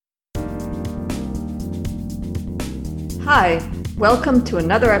Hi, welcome to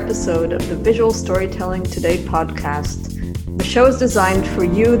another episode of the Visual Storytelling Today podcast. The show is designed for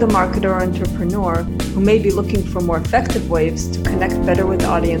you, the marketer or entrepreneur, who may be looking for more effective ways to connect better with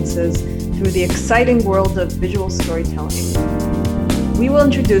audiences through the exciting world of visual storytelling. We will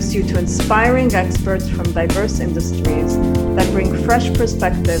introduce you to inspiring experts from diverse industries that bring fresh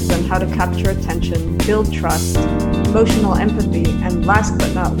perspectives on how to capture attention, build trust, emotional empathy, and last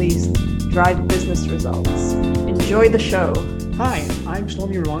but not least, drive business results. Enjoy the show. Hi, I'm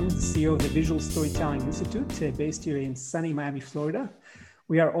Shlomi Ron, CEO of the Visual Storytelling Institute, based here in sunny Miami, Florida.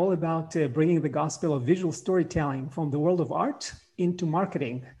 We are all about bringing the gospel of visual storytelling from the world of art into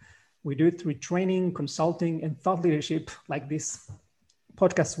marketing. We do it through training, consulting, and thought leadership like this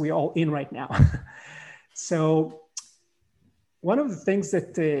podcast we're all in right now. So one of the things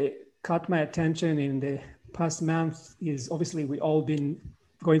that caught my attention in the past month is obviously we all been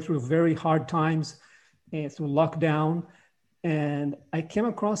going through very hard times through lockdown. And I came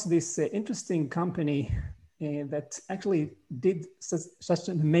across this interesting company that actually did such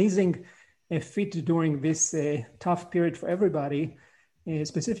an amazing feat during this tough period for everybody,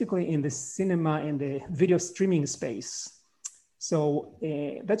 specifically in the cinema and the video streaming space. So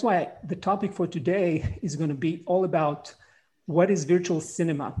that's why the topic for today is going to be all about what is virtual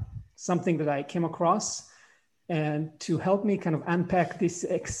cinema, something that I came across. And to help me kind of unpack this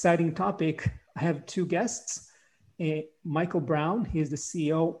exciting topic, I have two guests. Michael Brown, he is the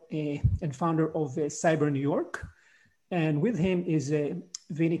CEO and founder of Cyber New York. And with him is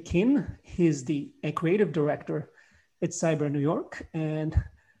Vinny Kin. He's the creative director at Cyber New York. And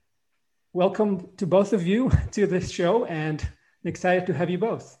welcome to both of you to this show, and I'm excited to have you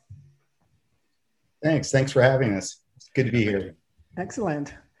both. Thanks for having us. It's good to be here.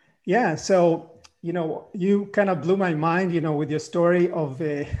 Excellent. Yeah, so you kind of blew my mind, with your story of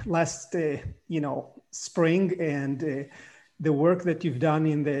last, spring and the work that you've done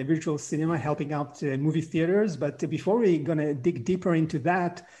in the virtual cinema, helping out movie theaters. But before we're going to dig deeper into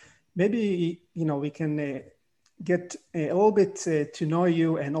that, maybe, we can get a little bit to know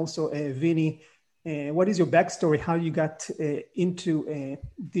you, and also Vinny, what is your backstory, how you got into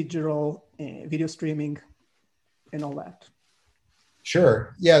digital video streaming and all that?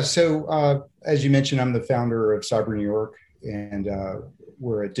 Sure. Yeah. So as you mentioned, I'm the founder of Cyber New York, and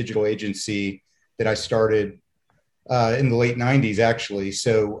we're a digital agency that I started in the late 90s, actually.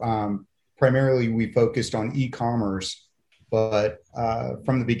 So primarily we focused on e-commerce, but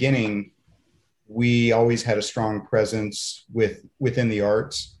from the beginning, we always had a strong presence within the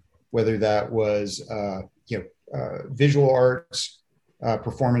arts, whether that was visual arts,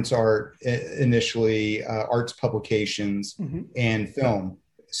 performance art, initially arts publications, mm-hmm. and film.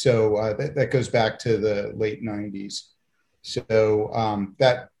 So that goes back to the late 90s. So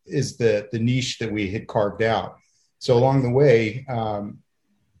that is the niche that we had carved out. So along the way,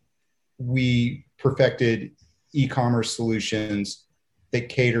 we perfected e-commerce solutions that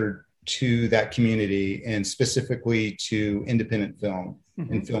catered to that community, and specifically to independent film,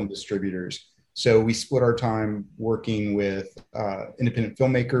 mm-hmm. and film distributors. So we split our time working with independent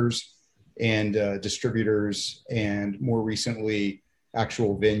filmmakers and distributors, and more recently,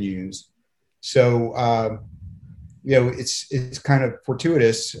 actual venues. So, it's kind of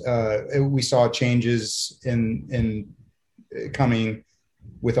fortuitous. We saw changes in coming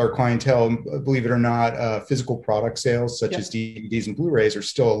with our clientele. Believe it or not, physical product sales, such as DVDs and Blu-rays, are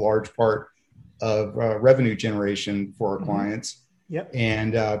still a large part of revenue generation for our mm-hmm. clients. Yep.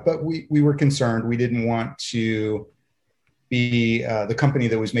 And but we were concerned. We didn't want to be the company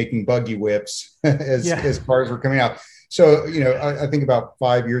that was making buggy whips as cars were coming out. So I think about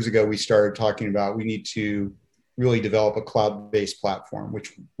 5 years ago we started talking about we need to really develop a cloud-based platform,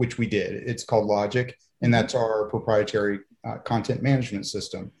 which we did. It's called Logic, and that's our proprietary content management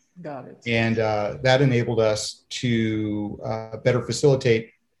system. Got it. And that enabled us to better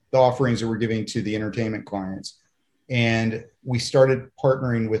facilitate the offerings that we're giving to the entertainment clients. And we started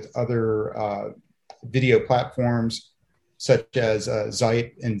partnering with other video platforms such as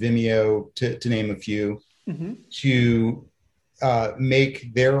Zeit and Vimeo, to name a few, mm-hmm. to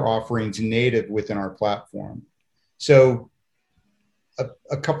make their offerings native within our platform. So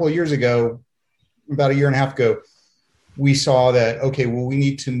a couple of years ago, about a year and a half ago, we saw that, okay, well, we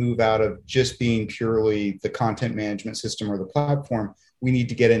need to move out of just being purely the content management system or the platform. We need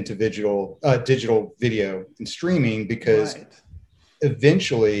to get into digital video and streaming, because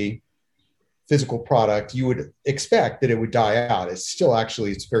eventually physical product, you would expect that it would die out. It's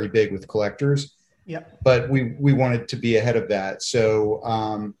very big with collectors, but we wanted to be ahead of that.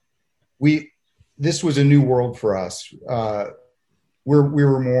 So this was a new world for us. We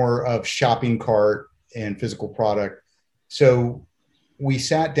were more of shopping cart and physical product so we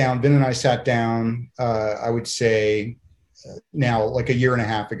sat down, Vin and I sat down, I would say now like a year and a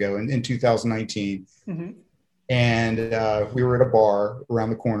half ago in 2019. Mm-hmm. And we were at a bar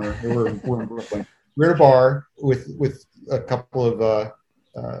around the corner. We're in Brooklyn. We were at a bar with a couple of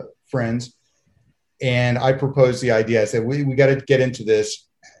friends. And I proposed the idea. I said, we got to get into this.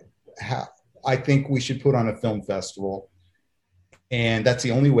 I think we should put on a film festival. And that's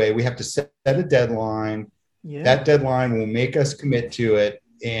the only way. We have to set a deadline. Yeah. That deadline will make us commit to it.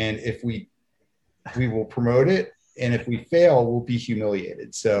 And if we will promote it. And if we fail, we'll be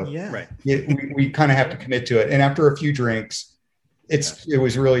humiliated. So right. we kind of have to commit to it. And after a few drinks, it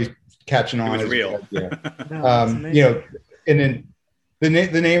was really catching on. It was real. And then the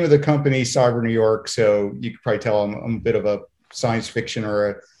name of the company, Cyber New York. So you could probably tell I'm a bit of a science fiction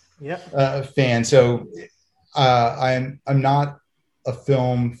or a fan. So I'm not a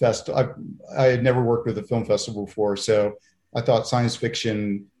film festival. I had never worked with a film festival before. So I thought science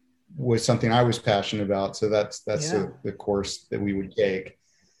fiction was something I was passionate about. So that's the course that we would take.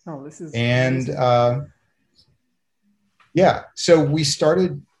 Oh, this is so we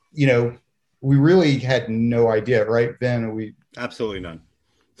started, we really had no idea, right, Vin? Absolutely none.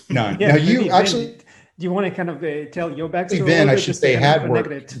 Yeah, now you actually, do you want to kind of tell your backstory? Vin, I should say,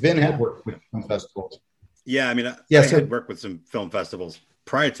 Vin had worked with film festivals. Yeah, I mean, I had worked with some film festivals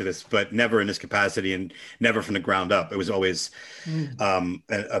prior to this, but never in this capacity and never from the ground up. It was always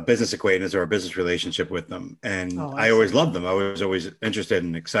a business acquaintance or a business relationship with them. And I always loved them. I was always interested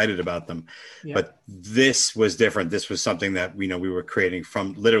and excited about them. Yeah. But this was different. This was something that, we were creating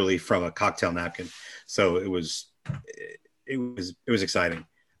literally from a cocktail napkin. So it was exciting.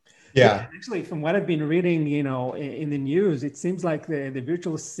 Yeah. Actually, from what I've been reading, in the news, it seems like the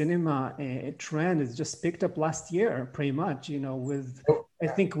virtual cinema trend has just picked up last year, pretty much,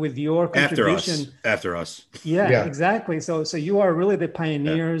 with your contribution. After us. Yeah, exactly. So you are really the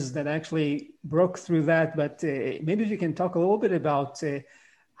pioneers that actually broke through that. But maybe you can talk a little bit about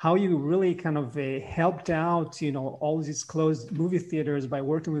how you really kind of helped out, all these closed movie theaters by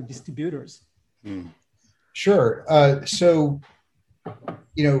working with distributors. Sure.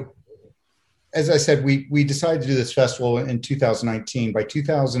 As I said, we decided to do this festival in 2019. By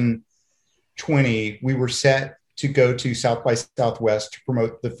 2020, we were set to go to South by Southwest to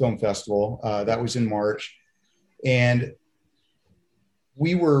promote the film festival. That was in March. And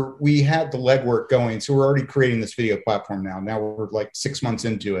we had the legwork going. So we're already creating this video platform now. Now we're like 6 months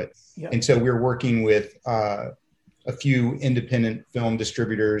into it. Yep. And so we're working with a few independent film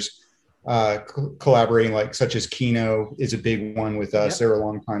distributors, collaborating, such as Kino is a big one with us. Yep. They're a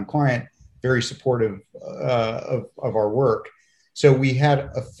longtime client, very supportive of our work. So we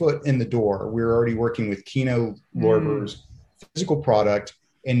had a foot in the door. We were already working with Kino Lorber's physical product.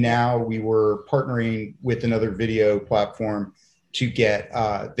 And now we were partnering with another video platform to get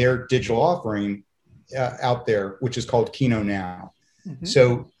their digital offering out there, which is called Kino Now. Mm-hmm.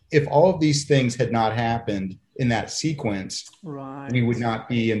 So if all of these things had not happened in that sequence, we would not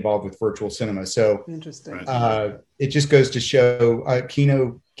be involved with virtual cinema. So interesting. It just goes to show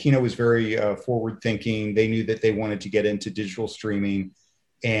Kino was very forward thinking. They knew that they wanted to get into digital streaming.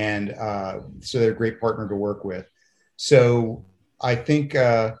 And so they're a great partner to work with. So I think,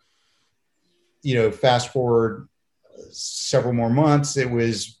 fast forward several more months,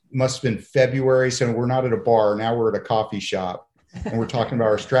 must have been February. So we're not at a bar. Now we're at a coffee shop. And we're talking about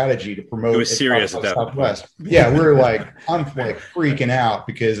our strategy to promote. It was serious at that Southwest. Yeah, I'm freaking out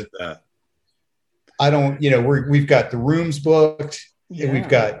because we've got the rooms booked. Yeah. We've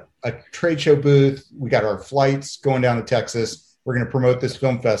got a trade show booth. We got our flights going down to Texas. We're going to promote this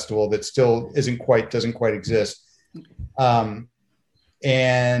film festival that still doesn't quite exist. And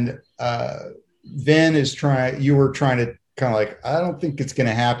Vin you were trying to kind of I don't think it's going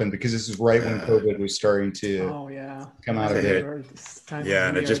to happen because this is right when COVID was starting to come out of it. Yeah.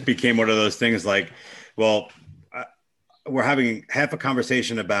 And it just became one of those things we're having half a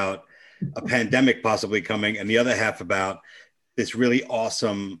conversation about a pandemic possibly coming and the other half about this really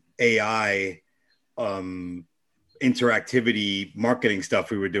awesome AI interactivity marketing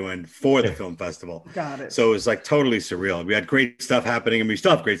stuff we were doing for the film festival. Got it. So it was totally surreal. We had great stuff happening and we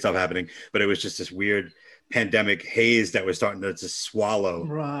still have great stuff happening, but it was just this weird pandemic haze that was starting to just swallow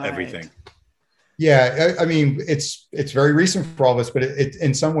everything. Yeah. I mean, it's very recent for all of us, but it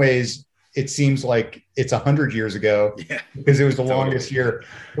in some ways it seems like it's 100 years ago because it was the longest year.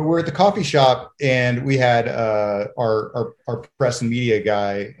 But we're at the coffee shop and we had our press and media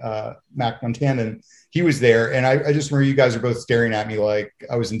guy, Mac Montanan. He was there. And I just remember you guys are both staring at me like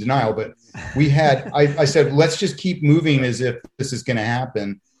I was in denial, but I said, let's just keep moving as if this is going to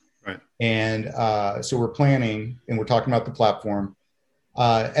happen. Right. And so we're planning and we're talking about the platform.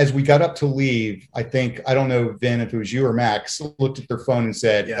 As we got up to leave, I don't know, Vin, if it was you or Max, looked at their phone and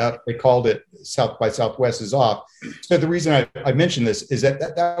said, they called it South by Southwest is off. So the reason I mentioned this is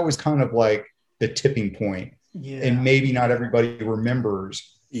that was kind of like the tipping point. Yeah. And maybe not everybody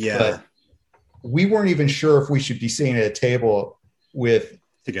remembers. Yeah. But we weren't even sure if we should be sitting at a table with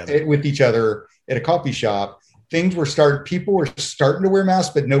each other at a coffee shop. People were starting to wear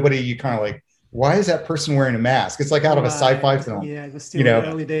masks, but you kind of like, why is that person wearing a mask? It's like out of a sci-fi film. Yeah, it was still in the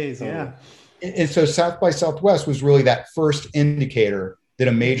early days. Yeah. And so South by Southwest was really that first indicator that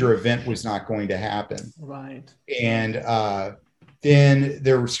a major event was not going to happen. Right. And then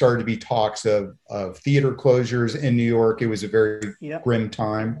there started to be talks of theater closures in New York. It was a very grim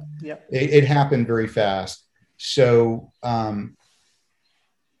time. Yep. It happened very fast. So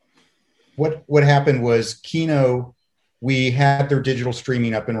what happened was Kino, we had their digital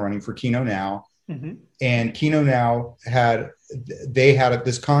streaming up and running for Kino Now. Mm-hmm. And Kino Now had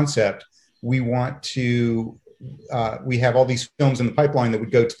this concept. We have all these films in the pipeline that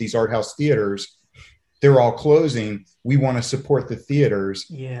would go to these art house theaters. They're all closing. We want to support the theaters.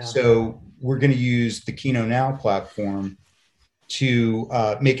 Yeah. So we're going to use the Kino Now platform to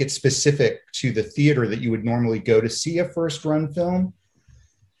make it specific to the theater that you would normally go to see a first run film.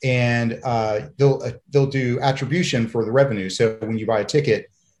 And they'll do attribution for the revenue. So when you buy a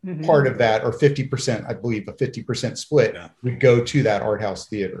ticket, mm-hmm. part of that, or 50%, I believe a 50% split would go to that art house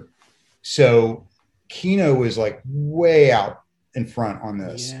theater. So Kino was like way out in front on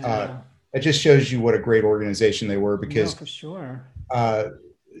this. Yeah. It just shows you what a great organization they were, because for sure.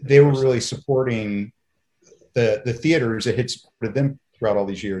 They were really supporting the theaters that had supported them throughout all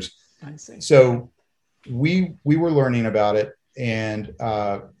these years. I see. So we were learning about it. And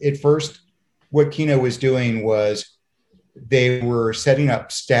at first, what Kino was doing was they were setting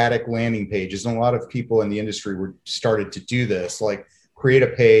up static landing pages. And a lot of people in the industry started to do this, like create a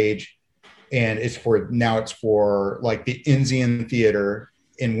page, and it's for like the Enzian Theater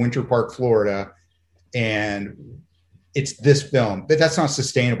in Winter Park, Florida. And it's this film, but that's not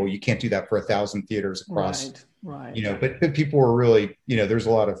sustainable. You can't do that for 1,000 theaters across, right. But people were really, there's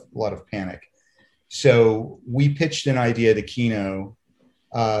a lot of panic. So we pitched an idea to Kino.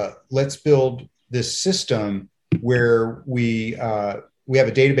 Let's build this system where we have a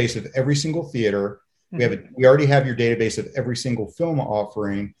database of every single theater. Mm-hmm. We already have your database of every single film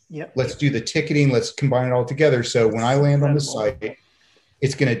offering. Yep. Let's do the ticketing. Let's combine it all together. So when I land on the site,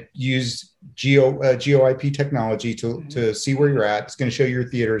 it's going to use GeoIP technology to see where you're at. It's going to show your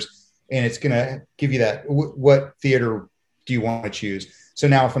theaters, and it's going to give you that. What theater do you want to choose? So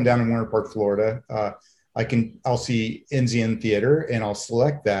now if I'm down in Winter Park, Florida, I'll see Enzian Theater, and I'll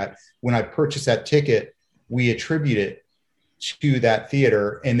select that. When I purchase that ticket, we attribute it to that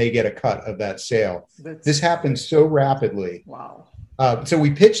theater, and they get a cut of that sale. This happens so rapidly. Wow. So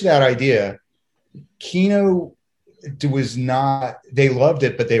we pitched that idea. Kino they loved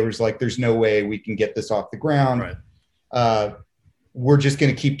it, but they was like, there's no way we can get this off the ground. Right. We're just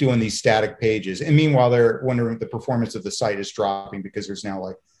going to keep doing these static pages. And meanwhile, they're wondering if the performance of the site is dropping, because there's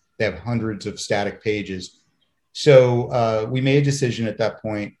now they have hundreds of static pages. So we made a decision at that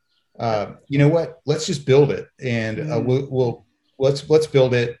point. You know what? Let's just build it, and let's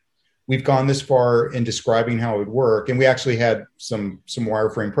build it. We've gone this far in describing how it would work, and we actually had some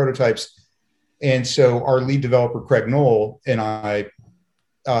wireframe prototypes. And so our lead developer, Craig Knoll, and I,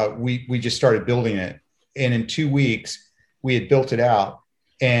 we just started building it. And in 2 weeks, we had built it out.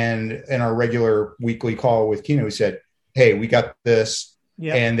 And in our regular weekly call with Kino, we said, "Hey, we got this."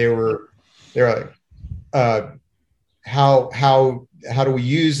 Yep. And they're like, how do we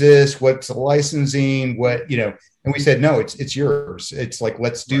use this? What's the licensing? And we said, no, it's yours. It's like,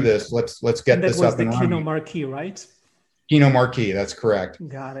 let's do this. Let's get this up and running. That was the Kino Marquee, right? Kino Marquee, that's correct.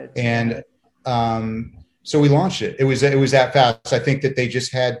 Got it. And so we launched it. It was that fast. I think that they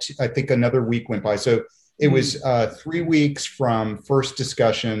just had, another week went by. So it was 3 weeks from first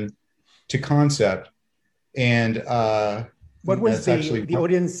discussion to concept. And what was the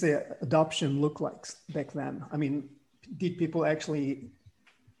audience adoption look like back then? I mean, did people actually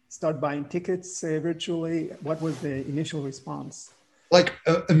start buying tickets virtually? What was the initial response? Like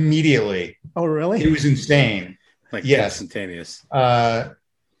immediately. Oh, really? It was insane. Like instantaneous.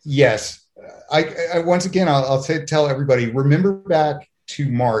 Yes. I once again, I'll tell everybody, remember back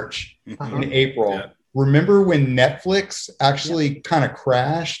to March and April. Yeah. Remember when Netflix actually kind of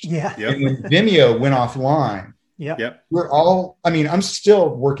crashed? Yeah. Yep. And when Vimeo went offline. Yeah. Yep. I'm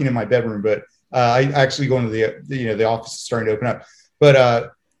still working in my bedroom, but I actually go into the office is starting to open up.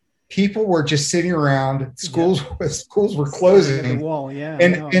 But people were just sitting around. Schools were closing. The wall,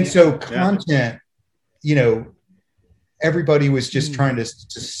 so content, everybody was just trying to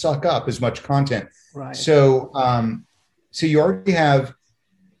suck up as much content. Right. So you already have,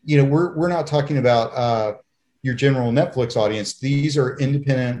 we're not talking about your general Netflix audience. These are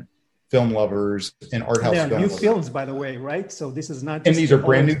independent film lovers and art house film new lovers. Films, by the way, right? So this is not just, and these are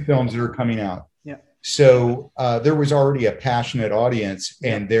brand new films that are coming out. Yeah. So there was already a passionate audience,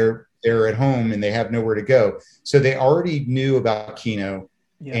 and they're at home and they have nowhere to go. So they already knew about Kino,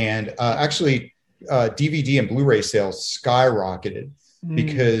 and actually DVD and Blu-ray sales skyrocketed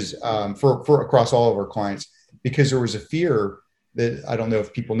because for across all of our clients, because there was a fear that, I don't know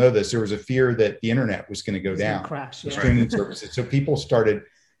if people know this, there was a fear that the internet was going to go down, crash, streaming services. So people started,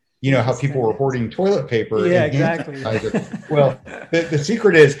 how people were hoarding toilet paper. Yeah, exactly. Well, the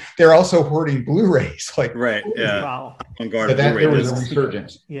secret is they're also hoarding Blu-rays. Right. Yeah. Wow. On guard. So there was a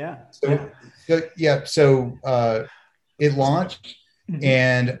resurgence. Yeah. So it launched,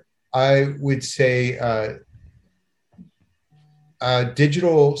 and I would say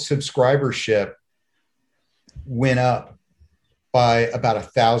digital subscribership went up by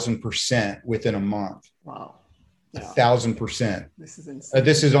about 1,000% within a month. Wow. 1,000%. This is insane.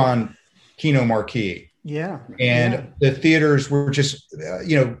 This is on Kino Marquee. Yeah. And the theaters were just,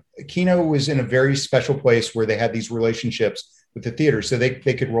 Kino was in a very special place where they had these relationships with the theaters, so they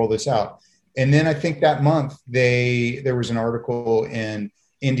could roll this out. And then I think that month there was an article in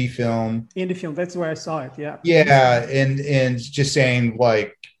Indie Film. That's where I saw it. Yeah. Yeah. And just saying,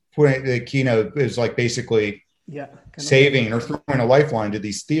 like, putting the Kino is like basically saving or throwing a lifeline to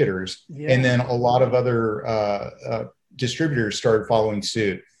these theaters. Yeah. And then a lot of other distributors started following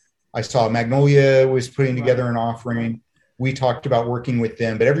suit. I saw Magnolia was putting together an offering. We talked about working with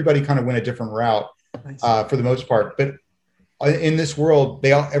them, but everybody kind of went a different route for the most part. But in this world,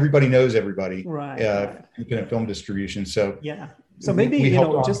 everybody knows everybody. Right. Independent film distribution. So So maybe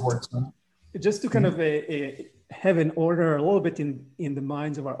just to kind of have an order a little bit in the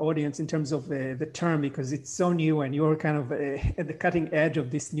minds of our audience in terms of the term, because it's so new and you're kind of at the cutting edge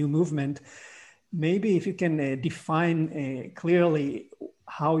of this new movement. Maybe if you can define clearly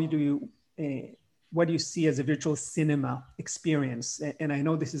what do you see as a virtual cinema experience? And I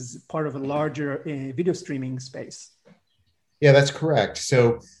know this is part of a larger video streaming space. Yeah, that's correct.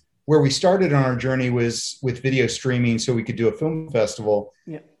 So where we started on our journey was with video streaming, so we could do a film festival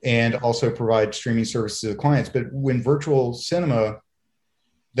and also provide streaming services to the clients. But when virtual cinema,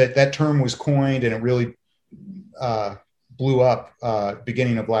 that term was coined and it really blew up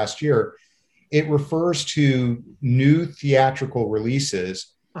beginning of last year, it refers to new theatrical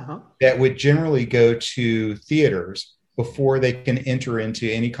releases that would generally go to theaters before they can enter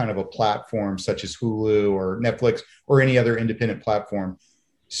into any kind of a platform such as Hulu or Netflix or any other independent platform.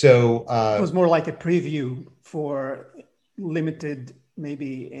 So it was more like a preview for limited,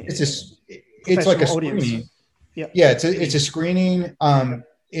 maybe. It's like a screening. Yeah, it's a screening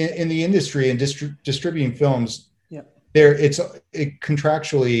in the industry and distributing films. Yeah,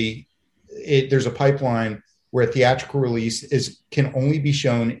 contractually, there's a pipeline where a theatrical release can only be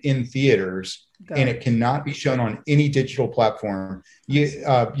shown in theaters, and it cannot be shown on any digital platform.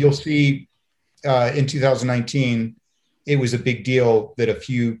 You'll see in 2019. It was a big deal that a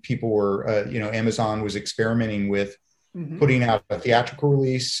few people were, Amazon was experimenting with putting out a theatrical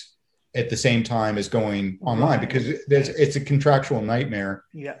release at the same time as going online because it's a contractual nightmare.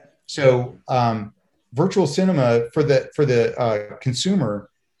 Yeah. So virtual cinema for the consumer,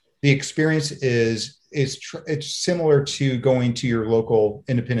 the experience it's similar to going to your local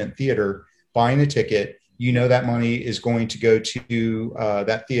independent theater, buying a ticket. That money is going to go to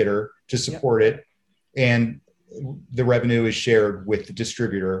that theater to support it, and the revenue is shared with the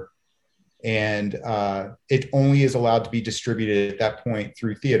distributor, and it only is allowed to be distributed at that point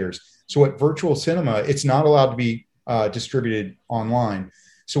through theaters. So what virtual cinema, it's not allowed to be distributed online.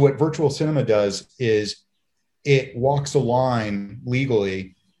 So what virtual cinema does is it walks a line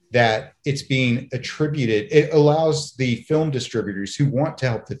legally that it's being attributed. It allows the film distributors who want to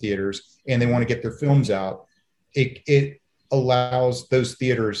help the theaters and they want to get their films out. It allows those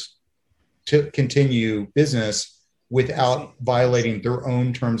theaters to continue business without violating their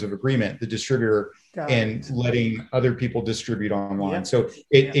own terms of agreement, the distributor, and letting other people distribute online. Yeah. So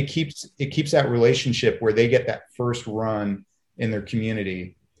it keeps that relationship where they get that first run in their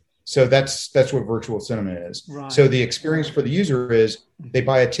community. So that's what virtual cinema is. Right. So the experience for the user is they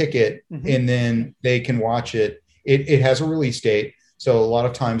buy a ticket and then they can watch it. It has a release date. So a lot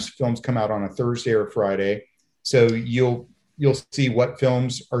of times films come out on a Thursday or Friday. So you'll see what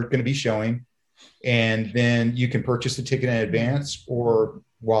films are going to be showing, and then you can purchase the ticket in advance or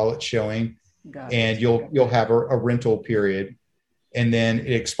while it's showing, Got and it. you'll have a rental period, and then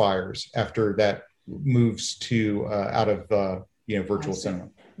it expires after that moves to out of virtual cinema.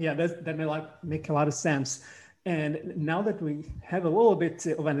 Yeah, that may make a lot of sense. And now that we have a little bit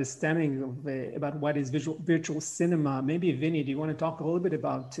of understanding of, about what is virtual cinema, maybe Vinny, do you want to talk a little bit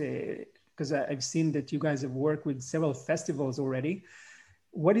about, because I've seen that you guys have worked with several festivals already.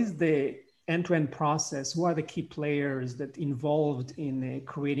 What is the end-to-end process? Who are the key players that involved in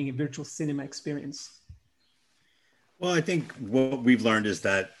creating a virtual cinema experience? Well, I think what we've learned is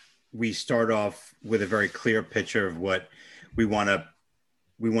that we start off with a very clear picture of what we want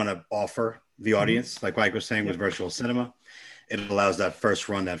to offer the audience. Mm-hmm. Like Mike was saying, with virtual cinema, it allows that first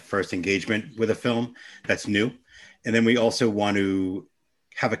run, that first engagement with a film that's new. And then we also want to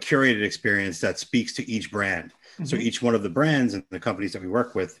have a curated experience that speaks to each brand. Mm-hmm. So each one of the brands and the companies that we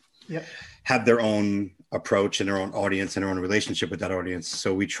work with have their own approach and their own audience and their own relationship with that audience.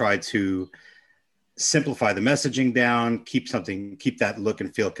 So we try to simplify the messaging down, keep that look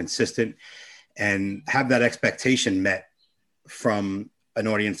and feel consistent, and have that expectation met from an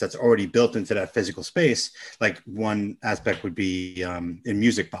audience that's already built into that physical space. Like one aspect would be in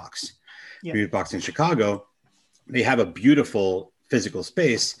Music Box. Music Box in Chicago, they have a beautiful physical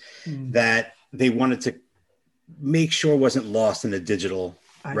space that they wanted to make sure wasn't lost in the digital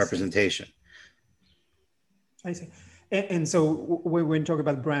representation. I see. And so when we talk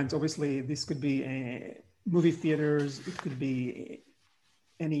about brands, obviously this could be movie theaters, it could be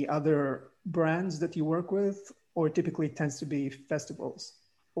any other brands that you work with, or typically it tends to be festivals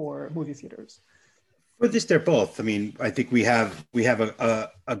or movie theaters? For this, they're both. I mean, I think we have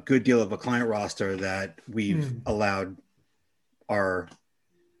a good deal of a client roster that we've allowed our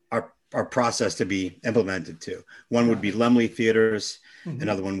process to be implemented to. One would be Laemmle Theaters.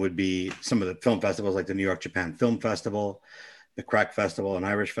 Another one would be some of the film festivals like the New York Japan Film Festival, the Crack Festival, and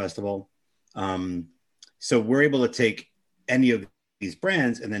Irish Festival. So we're able to take any of these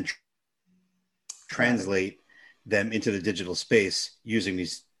brands and then translate them into the digital space using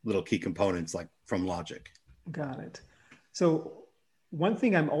these little key components like from Logic. Got it. So one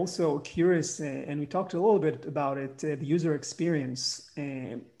thing I'm also curious, and we talked a little bit about it, the user experience.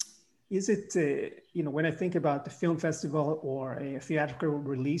 Is it, when I think about the film festival or a theatrical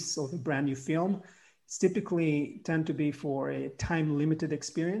release of a brand new film, it's typically tend to be for a time-limited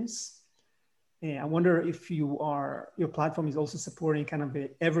experience. I wonder if your platform is also supporting kind of an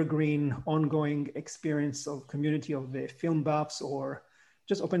evergreen, ongoing experience of community of the film buffs, or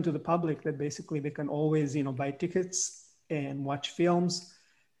just open to the public that basically they can always, buy tickets and watch films.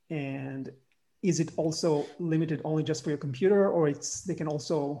 And is it also limited only just for your computer, or they can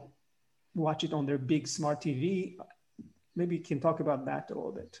also watch it on their big smart TV? Maybe you can talk about that a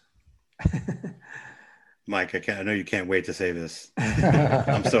little bit. Mike, I know you can't wait to say this.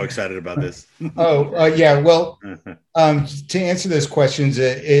 I'm so excited about this. Yeah. Well, to answer those questions,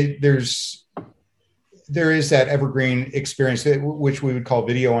 there is that evergreen experience, which we would call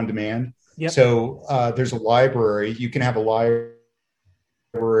video on demand. Yep. So there's a library. You can have a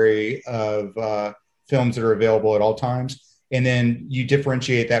library of films that are available at all times. And then you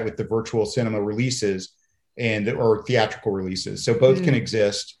differentiate that with the virtual cinema releases or theatrical releases. So both can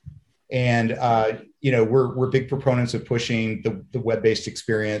exist. And, we're big proponents of pushing the web-based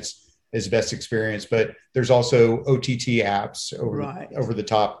experience as best experience, but there's also OTT apps, over the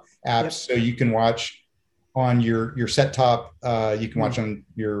top apps. Yep. So you can watch on your set top, you can watch on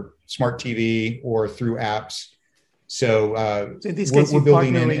your smart TV or through apps. So in this case, we're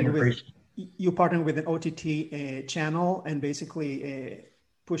building in integration. You partner with an OTT channel and basically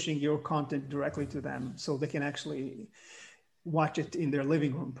pushing your content directly to them so they can actually watch it in their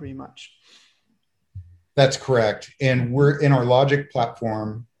living room pretty much. That's correct. And we're in our Logic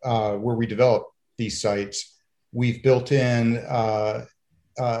platform where we develop these sites. We've built in an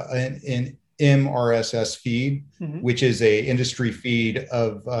MRSS feed, which is a industry feed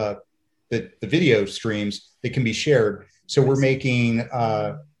of the video streams that can be shared. So we're making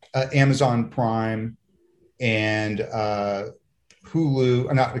Amazon Prime and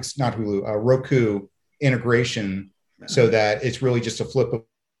Hulu, not Hulu, Roku integration, so that it's really just a flip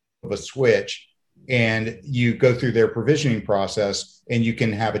of a switch, and you go through their provisioning process, and you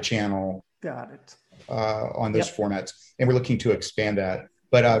can have a channel. Got it. On those formats, and we're looking to expand that.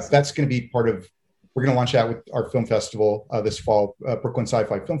 But that's going to be part of. We're going to launch out with our film festival this fall. Brooklyn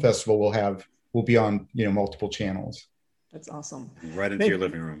Sci-Fi Film Festival will be on multiple channels. That's awesome. Right into your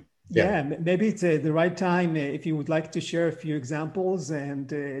living room. Yeah, maybe it's the right time if you would like to share a few examples and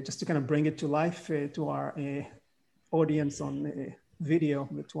just to kind of bring it to life to our audience on video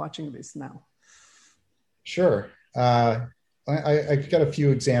that's watching this now. Sure. I've got a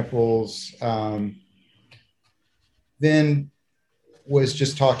few examples. Then was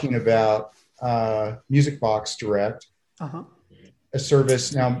just talking about Music Box Direct, a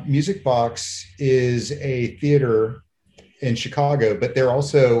service. Now, Music Box is a theater in Chicago, but they're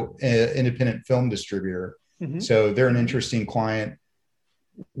also an independent film distributor. So they're an interesting client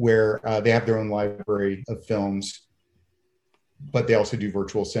where they have their own library of films, but they also do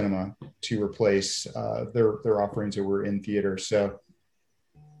virtual cinema to replace their offerings that were in theater. So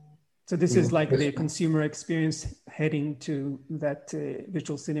this is like the consumer experience heading to that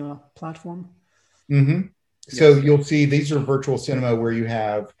virtual cinema platform. So you'll see these are virtual cinema where you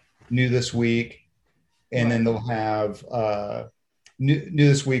have New This Week, and then they'll have New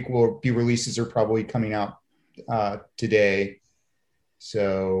This Week will be releases are probably coming out today.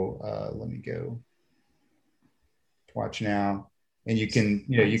 So let me go watch now, and you can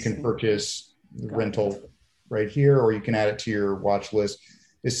you can purchase the rental right here, or you can add it to your watch list.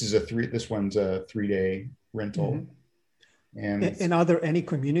 This one's a 3-day rental. And are there any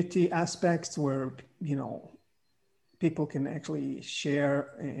community aspects where people can actually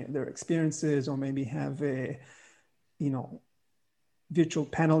share their experiences, or maybe have a virtual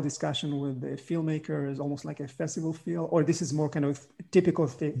panel discussion with the filmmakers, almost like a festival feel? Or this is more kind of typical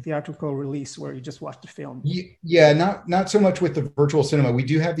theatrical release where you just watch the film? Yeah, not so much with the virtual cinema. We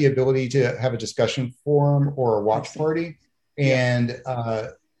do have the ability to have a discussion forum or a watch party, and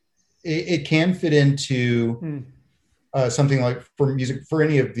it can fit into something like for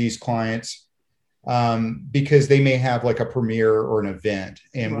any of these clients, because they may have like a premiere or an event,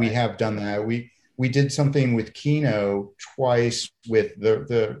 and we have done that. We did something with Kino twice with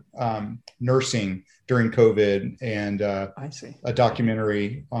the nursing during COVID, and a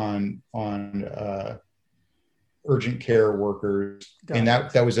documentary on urgent care workers, and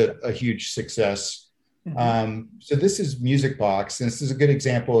that was a huge success. So this is Music Box, and this is a good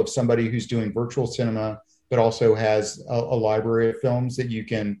example of somebody who's doing virtual cinema, but also has a library of films that you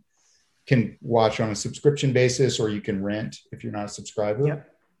can watch on a subscription basis, or you can rent if you're not a subscriber.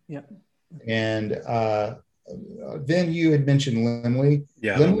 And then you had mentioned Limley.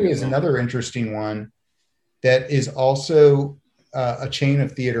 Limley is another interesting one that is also a chain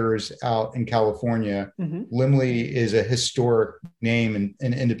of theaters out in California. Limley is a historic name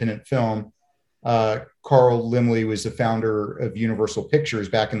in independent film. Carl Laemmle was the founder of Universal Pictures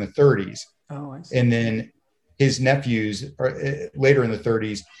back in the 30s. And then his nephews later in the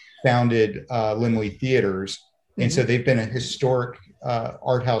 30s founded Laemmle Theaters. And so they've been a historic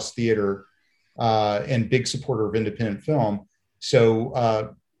art house theater and big supporter of independent film.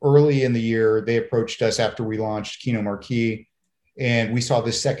 So early in the year, they approached us after we launched Kino Marquee, and we saw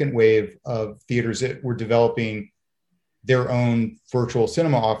the second wave of theaters that were developing their own virtual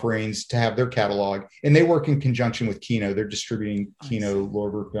cinema offerings to have their catalog. And they work in conjunction with Kino. They're distributing Kino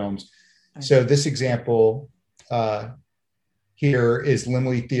Lorber films. So this example here is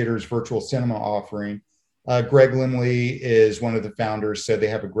Laemmle Theater's virtual cinema offering. Greg Laemmle is one of the founders, so they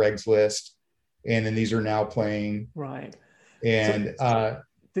have a Greg's List, and then these are now playing. And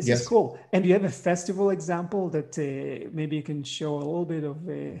this is cool. And do you have a festival example that maybe you can show a little bit of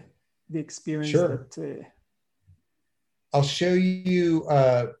the experience? That, I'll show you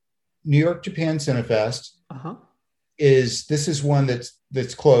New York Japan Cinefest. This is one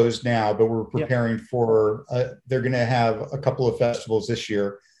that's closed now, but we're preparing for. They're going to have a couple of festivals this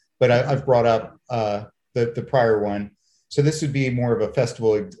year, but I've brought up the prior one. So this would be more of a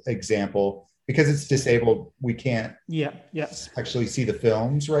festival example. Because it's disabled, we can't actually see the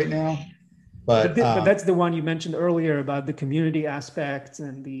films right now. But that's the one you mentioned earlier about the community aspects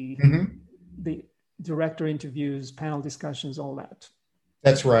and the director interviews, panel discussions, all that.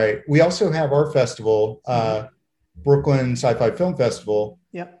 That's right. We also have our festival, Brooklyn Sci-Fi Film Festival.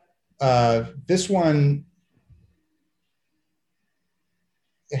 This one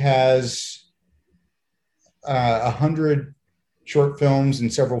has 100 short films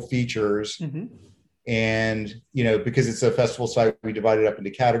and several features. And, because it's a festival site, we divide it up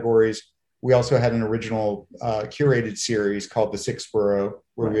into categories. We also had an original curated series called The Sixth Borough,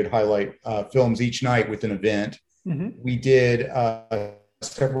 where we would highlight films each night with an event. We did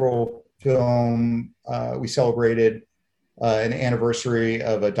several film. We celebrated an anniversary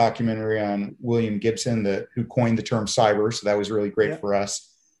of a documentary on William Gibson, who coined the term cyber. So that was really great for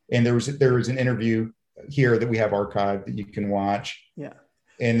us. And there was an interview here that we have archived that you can watch.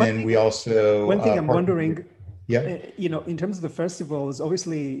 And then we also one thing I'm wondering, in terms of the festivals,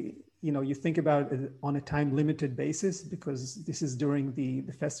 obviously, you think about it on a time limited basis because this is during the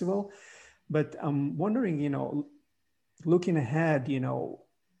festival. But I'm wondering, looking ahead,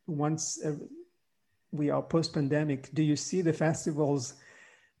 once we are post-pandemic, do you see the festivals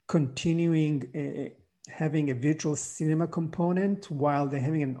continuing having a virtual cinema component while they're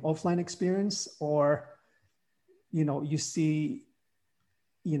having an offline experience, or you see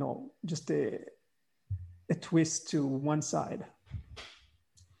just a twist to one side?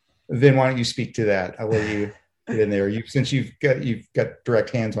 Then why don't you speak to that? I'll let you get in there. Since you've got direct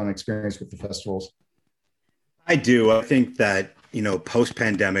hands-on experience with the festivals. I do. I think that,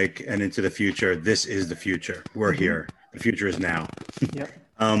 post-pandemic and into the future, this is the future. We're here. The future is now. Yep.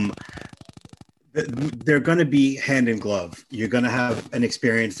 They're going to be hand in glove. You're going to have an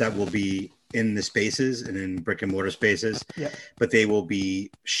experience that will be in the spaces and in brick and mortar spaces, but they will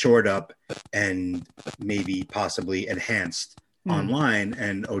be shored up and maybe possibly enhanced online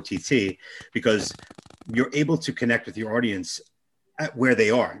and OTT, because you're able to connect with your audience at where they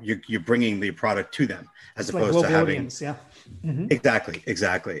are. You're bringing the product to them as opposed to having audience,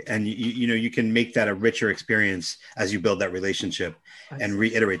 exactly. And you can make that a richer experience as you build that relationship and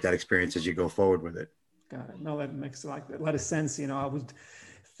reiterate that experience as you go forward with it. Got it. No, that makes a lot of sense. I would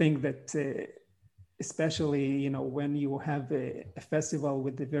think that especially when you have a festival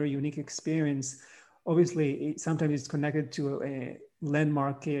with a very unique experience, obviously sometimes it's connected to a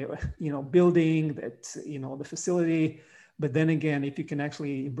landmark building, that the facility. But then again, if you can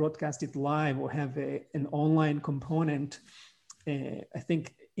actually broadcast it live or have an online component, I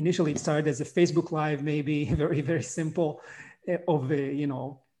think initially it started as a Facebook Live, maybe very, very simple, of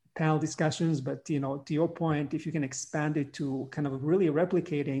panel discussions. But to your point, if you can expand it to kind of really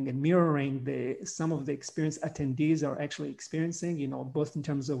replicating and mirroring some of the experience attendees are actually experiencing, both in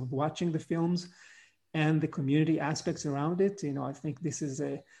terms of watching the films and the community aspects around it, I think this is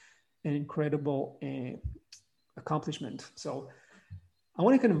an incredible accomplishment. So I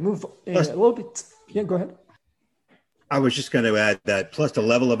want to kind of move a little bit. Yeah, go ahead. I was just going to add that plus the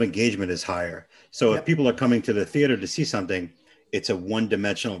level of engagement is higher. So if people are coming to the theater to see something, it's a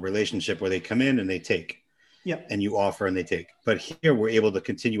one-dimensional relationship where they come in and they take, and you offer and they take. But here we're able to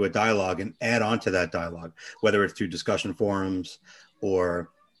continue a dialogue and add on to that dialogue, whether it's through discussion forums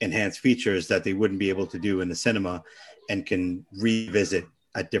or enhanced features that they wouldn't be able to do in the cinema, and can revisit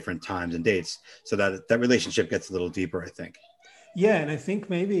at different times and dates, so that relationship gets a little deeper, I think. Yeah, and I think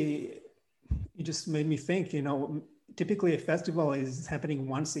maybe you just made me think, typically a festival is happening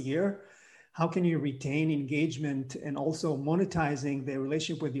once a year. How can you retain engagement and also monetizing the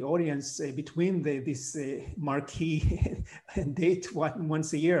relationship with the audience between this marquee date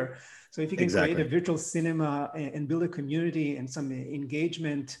once a year? So if you can create a virtual cinema and build a community and some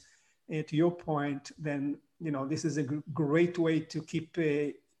engagement, to your point, then this is a great way to keep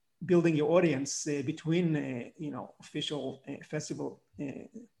building your audience between official festival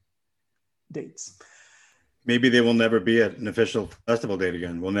dates. Maybe they will never be at an official festival date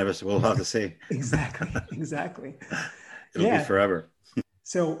again. We'll have to see. Exactly. It'll be forever.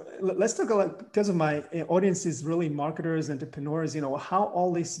 So let's talk about, because of my audience is really marketers, entrepreneurs, how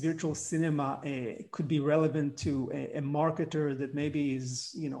all this virtual cinema could be relevant to a marketer that maybe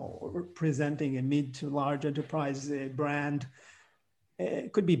is, presenting a mid to large enterprise brand.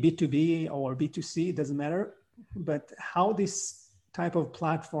 It could be B2B or B2C, it doesn't matter. But how this type of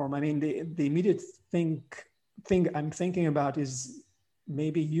platform, the immediate thing I'm thinking about is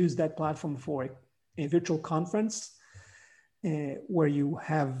maybe use that platform for a virtual conference where you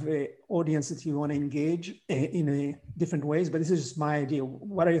have an audience that you want to engage in different ways. But this is just my idea.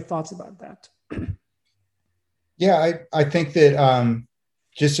 What are your thoughts about that? Yeah, I think that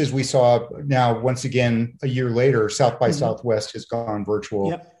just as we saw now, once again, a year later, South by Southwest has gone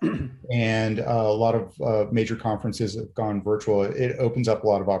virtual, and a lot of major conferences have gone virtual. It opens up a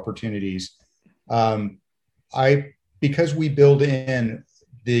lot of opportunities. Because we build in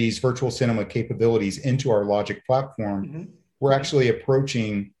these virtual cinema capabilities into our Logic platform, we're actually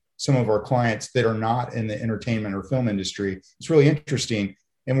approaching some of our clients that are not in the entertainment or film industry. It's really interesting.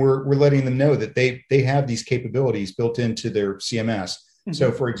 And we're letting them know that they have these capabilities built into their CMS.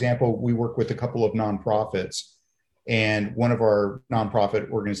 So for example, we work with a couple of nonprofits, and one of our nonprofit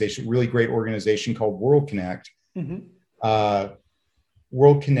organizations, really great organization called World Connect.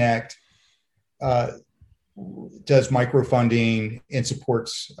 World Connect does microfunding and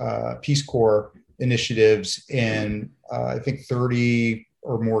supports Peace Corps initiatives in I think 30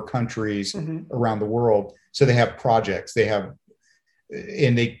 or more countries around the world. So they have projects. And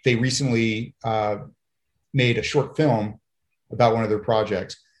they recently made a short film about one of their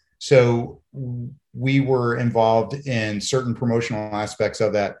projects. So we were involved in certain promotional aspects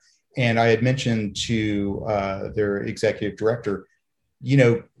of that. And I had mentioned to their executive director,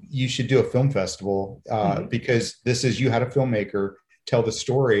 you should do a film festival because this is, you had a filmmaker tell the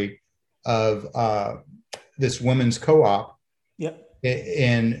story of this women's co-op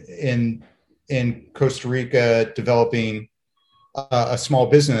in Costa Rica developing a small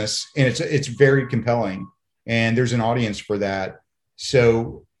business, and it's very compelling, and there's an audience for that.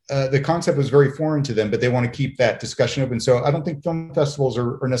 So the concept was very foreign to them, but they want to keep that discussion open. So I don't think film festivals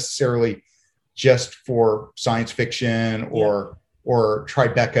are necessarily just for science fiction or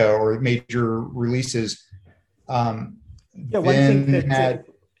Tribeca or major releases.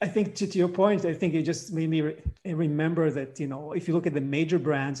 I think to your point, I think it just made me remember that, if you look at the major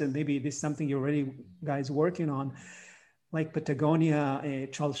brands, and maybe this is something you're already guys working on, like Patagonia,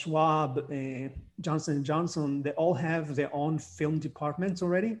 Charles Schwab, Johnson & Johnson, they all have their own film departments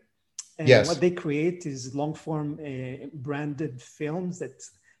already. And what they create is long form branded films that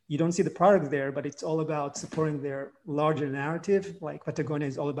you don't see the product there, but it's all about supporting their larger narrative. Like Patagonia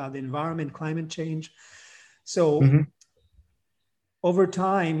is all about the environment, climate change. So over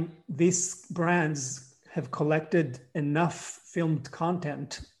time, these brands have collected enough filmed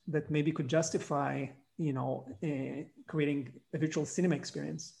content that maybe could justify, creating a virtual cinema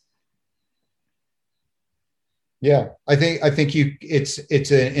experience. Yeah, I think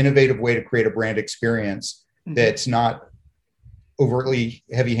it's an innovative way to create a brand experience that's not overtly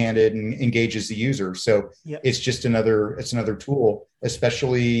heavy-handed and engages the user. So it's just another tool,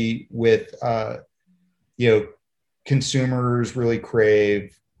 especially with consumers really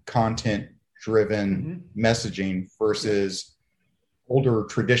crave content-driven messaging versus older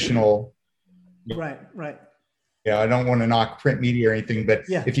traditional. Right. Yeah, I don't want to knock print media or anything, but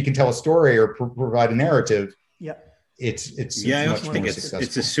if you can tell a story or provide a narrative, it's I also think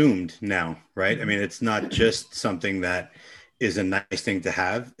it's assumed now, right? I mean, it's not just something that is a nice thing to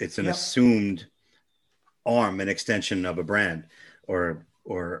have; it's an assumed arm and extension of a brand, or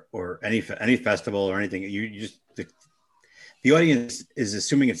any festival or anything. You just the audience is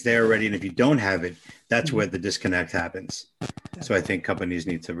assuming it's there already, and if you don't have it, that's where the disconnect happens. So I think companies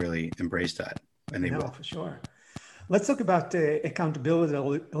need to really embrace that, and they will for sure. Let's talk about accountability a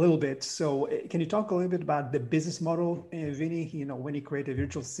little bit. So can you talk a little bit about the business model, Vinny? When you create a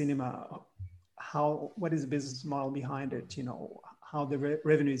virtual cinema, what is the business model behind it? How the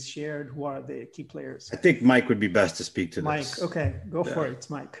revenue is shared? Who are the key players? I think Mike would be best to speak to Mike, this. okay, go for it,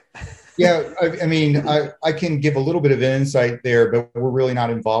 Mike. I mean, I can give a little bit of an insight there, but we're really not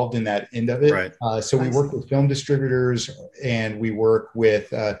involved in that end of it. Right. So we work with film distributors and we work with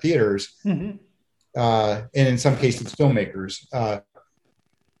theaters. And in some cases, filmmakers.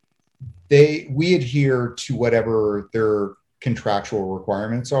 We adhere to whatever their contractual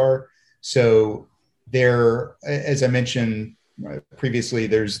requirements are. So as I mentioned previously,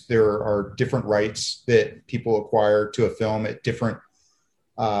 there are different rights that people acquire to a film at different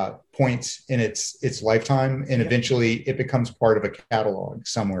points in its lifetime, and eventually it becomes part of a catalog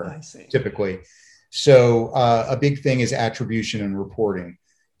somewhere, typically. So a big thing is attribution and reporting.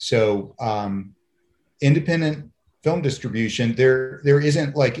 So independent film distribution, there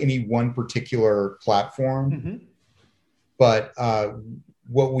isn't like any one particular platform, but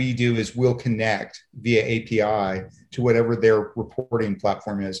what we do is we'll connect via API to whatever their reporting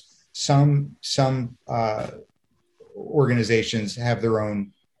platform is. Some organizations have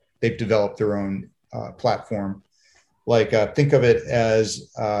they've developed their own platform. Like think of it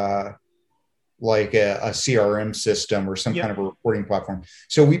as like a CRM system or some kind of a reporting platform.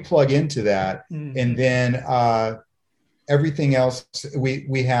 So we plug into that, and then everything else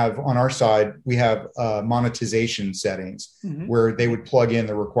we have on our side, we have monetization settings where they would plug in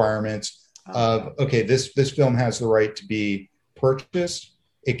the requirements of, okay, this film has the right to be purchased.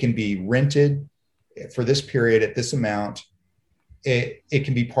 It can be rented for this period at this amount. It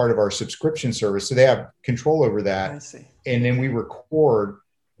can be part of our subscription service. So they have control over that. I see. And then we record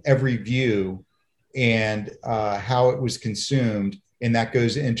every view and how it was consumed. And that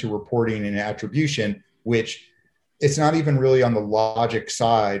goes into reporting and attribution, which it's not even really on the logic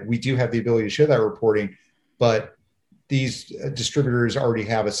side. We do have the ability to show that reporting, but these distributors already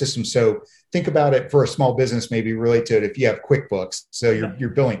have a system. So think about it for a small business, maybe relate to it if you have QuickBooks. So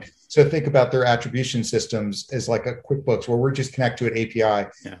you're billing. So think about their attribution systems as like a QuickBooks where we're just connect to an API.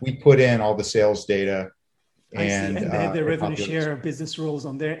 Yeah. We put in all the sales data. And they have their revenue share business rules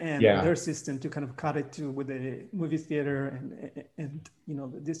on their end, their system to kind of cut it to with the movie theater and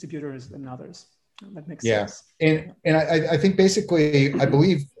the distributors and others. That makes sense. And I think basically, I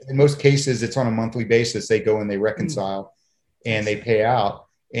believe in most cases, it's on a monthly basis. They go and they reconcile and they pay out.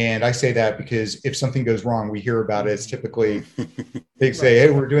 And I say that because if something goes wrong, we hear about it. It's typically, they say, hey,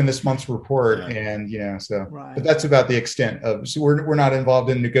 we're doing this month's report. Yeah. And, but that's about the extent of, so we're not involved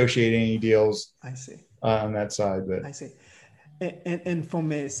in negotiating any deals. I see. On that side. But I see. And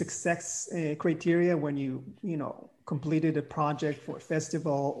from a success criteria, when you completed a project for a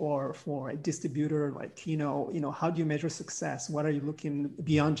festival or for a distributor, like how do you measure success? What are you looking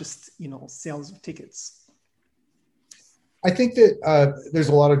beyond just sales of tickets? I think that there's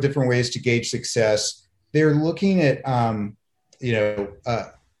a lot of different ways to gauge success. They're looking at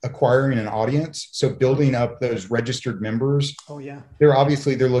acquiring an audience, so building up those registered members. Oh yeah.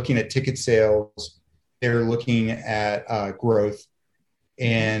 They're looking at ticket sales. They're looking at growth,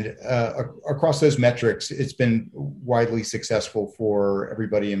 and across those metrics, it's been widely successful for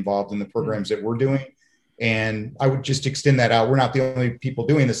everybody involved in the programs that we're doing. And I would just extend that out. We're not the only people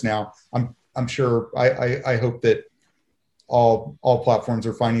doing this now. I'm sure. I hope that all platforms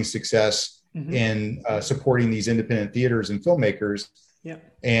are finding success in supporting these independent theaters and filmmakers. Yeah.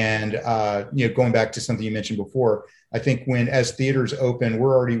 And going back to something you mentioned before, I think as theaters open,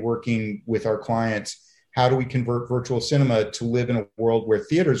 we're already working with our clients. How do we convert virtual cinema to live in a world where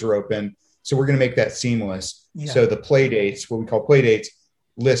theaters are open? So we're going to make that seamless. Yeah. So the play dates, what we call play dates,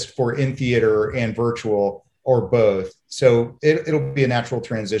 list for in theater and virtual or both. So it'll be a natural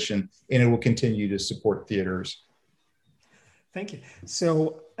transition, and it will continue to support theaters. Thank you.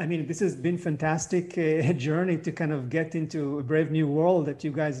 So, this has been fantastic journey to kind of get into a brave new world that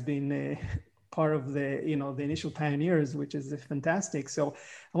you guys been part of the initial pioneers, which is fantastic. So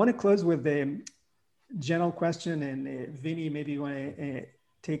I want to close with a general question, and Vinny, maybe you want to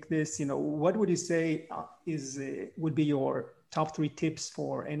take this. What would you say would be your top 3 tips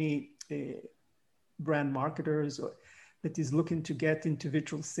for any brand marketers that is looking to get into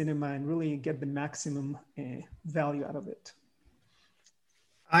virtual cinema and really get the maximum value out of it?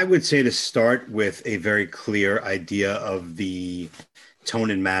 I would say to start with a very clear idea of the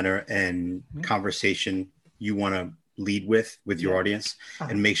tone and manner and conversation you want to lead with your audience,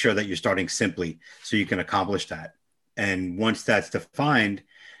 and make sure that you're starting simply so you can accomplish that. And once that's defined,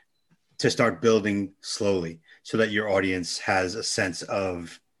 to start building slowly so that your audience has a sense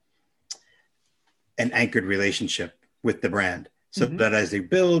of an anchored relationship with the brand. So that as they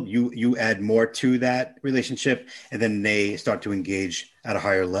build, you add more to that relationship, and then they start to engage at a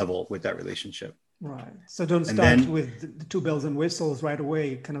higher level with that relationship. Right. So don't start with the 2 bells and whistles right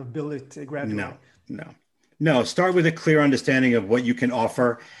away, kind of build it gradually. No. Start with a clear understanding of what you can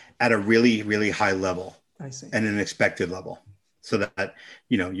offer at a really, really high level. I see. And an expected level, so that,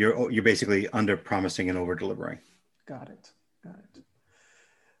 you're basically under promising and over delivering. Got it.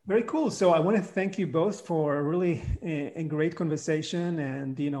 Very cool. So I want to thank you both for a really a great conversation,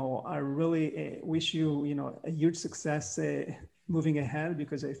 and I really wish you a huge success moving ahead,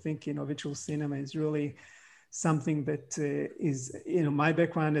 because I think virtual cinema is really something that is my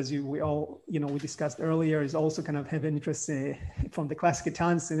background, as we all we discussed earlier, is also kind of have an interest from the Classic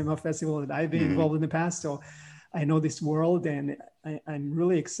Italian Cinema Festival that I've been involved in the past. So I know this world, and I'm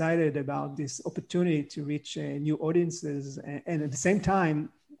really excited about this opportunity to reach new audiences, and at the same time,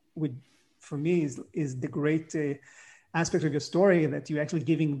 for me is the great aspect of your story, that you're actually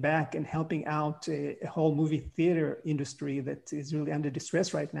giving back and helping out a whole movie theater industry that is really under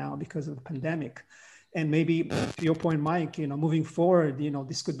distress right now because of the pandemic. And maybe to your point, Mike, moving forward,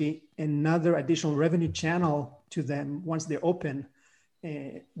 this could be another additional revenue channel to them once they're open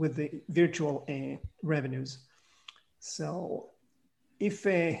with the virtual revenues. So if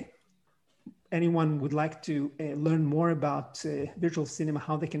anyone would like to learn more about virtual cinema,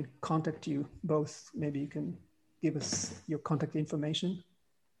 how they can contact you both, maybe you can give us your contact information.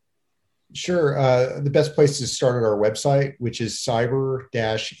 Sure. The best place to start at our website, which is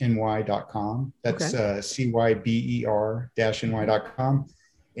cyber-ny.com. That's cyber-ny.com.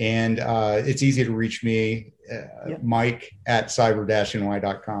 And it's easy to reach me, Mike at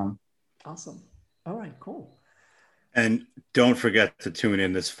cyber-ny.com. Awesome. All right, cool. And don't forget to tune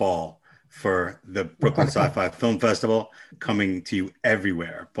in this fall for the Brooklyn Sci-Fi Film Festival, coming to you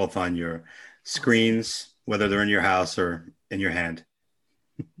everywhere, both on your screens, whether they're in your house or in your hand.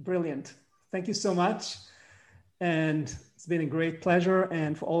 Brilliant. Thank you so much. And it's been a great pleasure.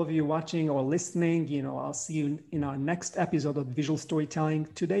 And for all of you watching or listening, I'll see you in our next episode of Visual Storytelling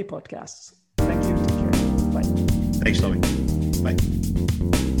Today podcasts. Thank you. Take care. Bye. Thanks, Shlomi. Bye.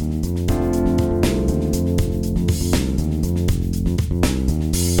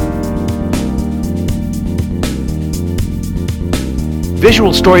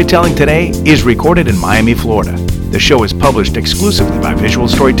 Visual Storytelling Today is recorded in Miami, Florida. The show is published exclusively by Visual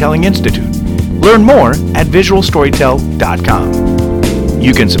Storytelling Institute. Learn more at visualstorytell.com.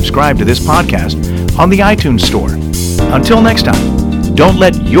 You can subscribe to this podcast on the iTunes Store. Until next time, don't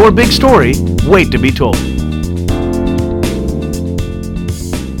let your big story wait to be told.